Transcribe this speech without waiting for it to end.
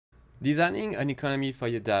Designing an economy for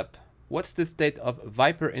your dApp. What's the state of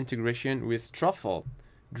Vipre integration with Truffles?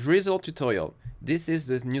 Drizzle tutorial. This is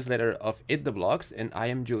the newsletter of EatTheBlocks, and I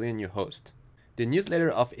am Julian, your host. The newsletter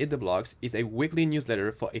of EatTheBlocks is a weekly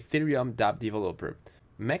newsletter for Ethereum Dapp Developer.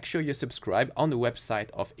 Make sure you subscribe on the website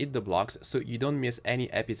of EatTheBlocks so you don't miss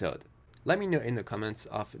any episode. Let me know in the comments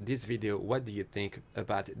of this video, what do you think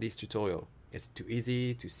about this tutorial? Is it too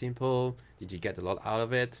easy, too simple? Did you get a lot out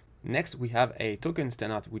of it? Next, we have a token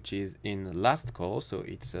standard which is in last call, so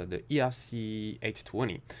it's the ERC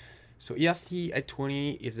 820. So ERC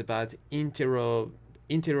 820 is about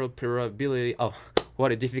interoperability. Oh,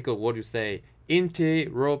 what a difficult word to say.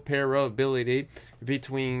 Interoperability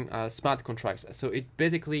between smart contracts. So it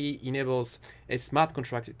basically enables a smart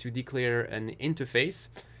contract to declare an interface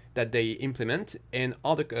that they implement, and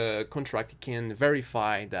other contract can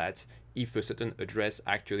verify that if a certain address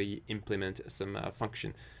actually implement some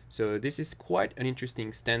function. So this is quite an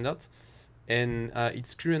interesting standard, and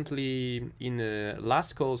it's currently in a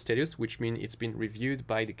last call status, which means it's been reviewed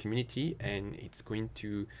by the community and it's going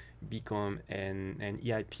to become an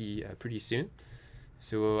EIP pretty soon.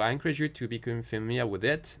 So I encourage you to become familiar with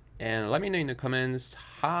it, and let me know in the comments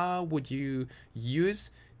how would you use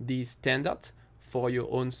this standard for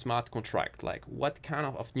your own smart contract, like what kind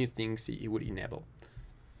of new things it would enable.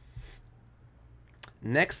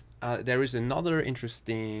 Next, there is another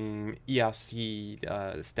interesting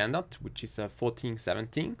ERC standard, which is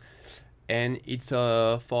 1417, and it's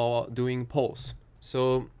for doing polls.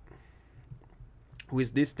 So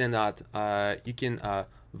with this standard, you can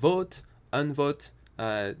vote, unvote,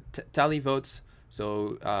 tally votes.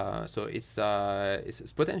 So it's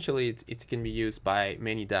potentially it can be used by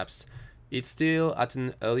many dApps. It's still at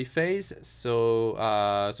an early phase, so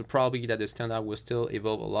probably that the standard will still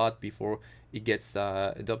evolve a lot before it gets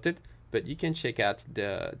adopted, but you can check out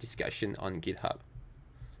the discussion on GitHub.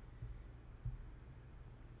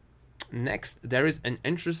 Next, there is an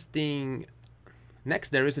interesting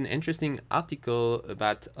article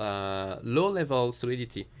about low-level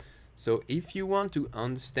Solidity. So if you want to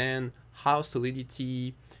understand how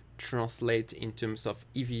Solidity translate in terms of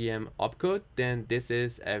EVM opcode, then this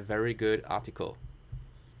is a very good article.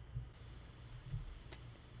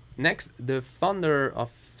 Next, the founder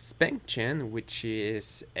of SpankChain, which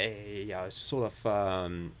is a sort of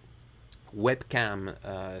webcam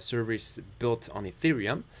service built on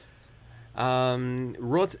Ethereum,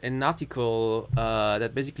 wrote an article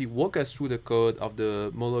that basically walk us through the code of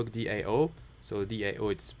the Moloch DAO. So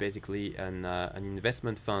DAO, it's basically an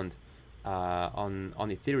investment fund on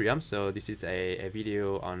Ethereum. So this is a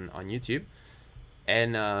video on YouTube,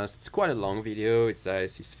 and it's quite a long video. It's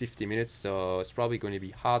 50 minutes, so it's probably going to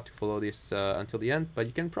be hard to follow this until the end, but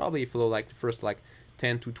you can probably follow like the first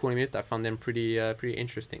 10 to 20 minutes. I found them pretty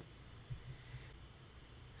interesting.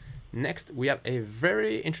 Next, we have a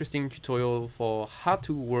very interesting tutorial for how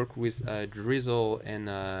to work with Drizzle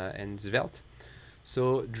and Svelte.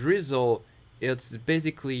 So Drizzle, it's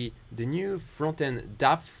basically the new front-end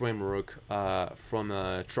dApp framework from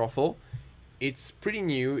Truffles. It's pretty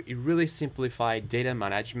new. It really simplified data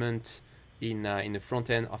management in the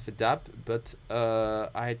front end of a dApp, but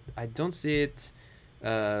I don't see it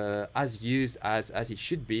as used as it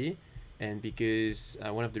should be, and because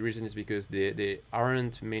one of the reasons is because there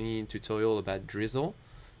aren't many tutorials about Drizzle.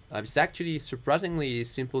 It's actually surprisingly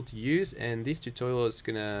simple to use, and this tutorial is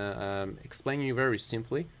gonna explain you very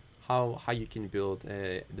simply how you can build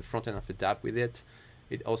the front end of a dApp with it.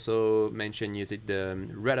 It also mentioned using the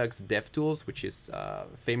Redux dev tools, which is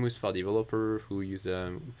famous for developers who use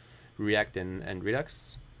React and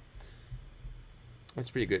Redux. That's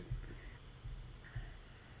pretty good.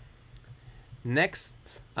 Next,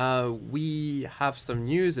 we have some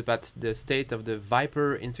news about the state of the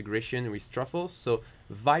Vipre integration with Truffles. So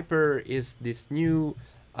Vipre is this new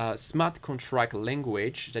smart contract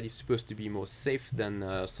language that is supposed to be more safe than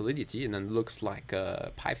Solidity, and then looks like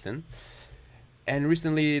Python. And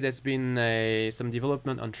recently there's been some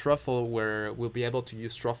development on Truffle where we'll be able to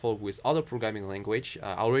use Truffle with other programming language.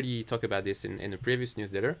 I already talked about this in a previous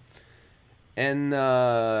newsletter. And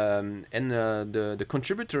the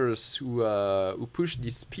contributors who pushed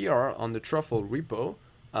this PR on the Truffle repo,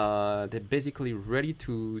 they're basically ready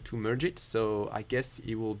to merge it. So I guess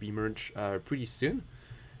it will be merged pretty soon.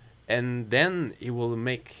 And then it will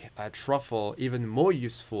make Truffle even more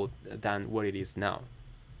useful than what it is now.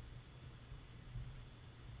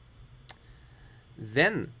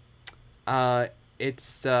 Then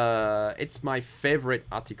it's my favorite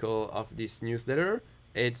article of this newsletter.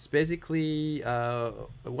 It's basically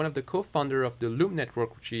one of the co-founder of the Loom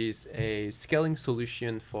network, which is a scaling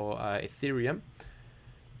solution for Ethereum.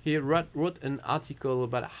 he wrote an article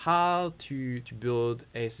about how to build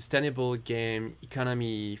a sustainable game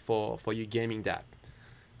economy for your gaming dApp.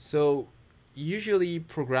 So usually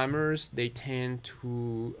programmers, they tend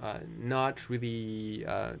to not really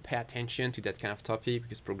pay attention to that kind of topic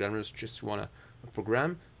because programmers just want to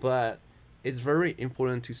program, but it's very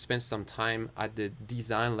important to spend some time at the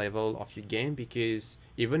design level of your game, because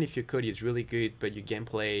even if your code is really good but your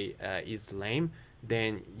gameplay is lame,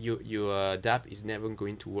 then your dApp is never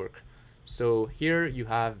going to work. So here you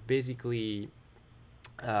have basically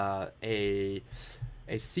a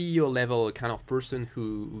CEO level kind of person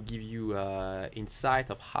who give you insight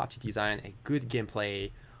of how to design a good gameplay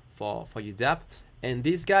for your dApp. And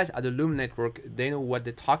these guys at the Loom Network, they know what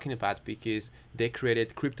they're talking about because they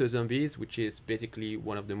created Crypto Zombies, which is basically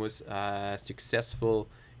one of the most successful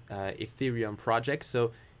Ethereum projects.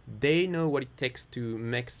 So they know what it takes to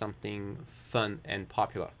make something fun and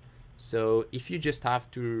popular. So if you just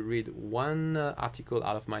have to read one article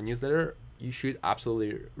out of my newsletter, you should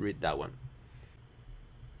absolutely read that one.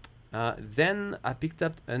 Then I picked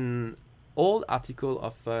up an old article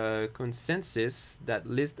of Consensus that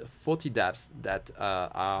lists 40 dApps that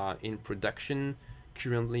are in production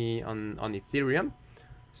currently on Ethereum.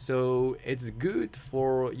 So it's good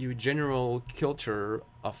for your general culture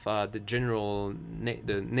of the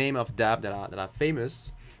name of dApp that are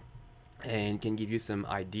famous, and can give you some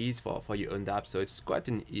ideas for your own dApp. So it's quite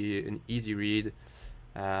an easy read,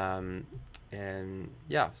 and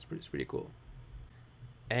yeah, it's pretty cool.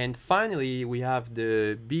 And finally, we have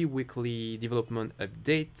the bi-weekly development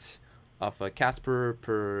update of Casper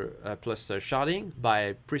plus sharding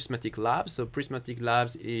by Prismatic Labs. So Prismatic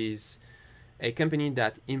Labs is a company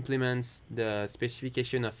that implements the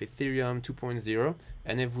specification of Ethereum 2.0,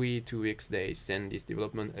 and every 2 weeks they send this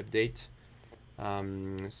development update. I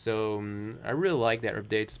really like their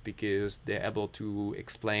updates because they're able to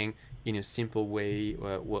explain in a simple way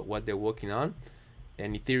what they're working on.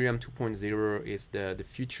 And Ethereum 2.0 is the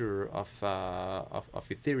future of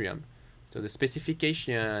Ethereum. So the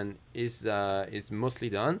specification is mostly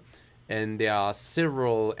done, and there are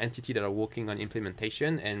several entities that are working on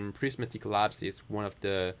implementation, and Prismatic Labs is one of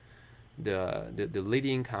the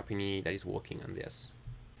leading company that is working on this.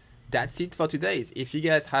 That's it for today. If you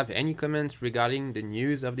guys have any comments regarding the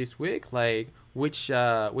news of this week, like which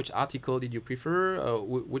article did you prefer,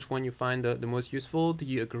 which one you find the most useful, do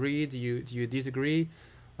you agree, do you disagree,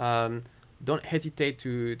 don't hesitate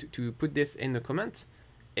to put this in the comments,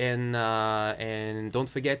 and don't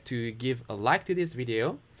forget to give a like to this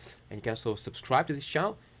video, and you can also subscribe to this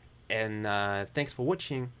channel, and thanks for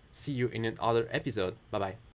watching. See you in another episode. Bye bye.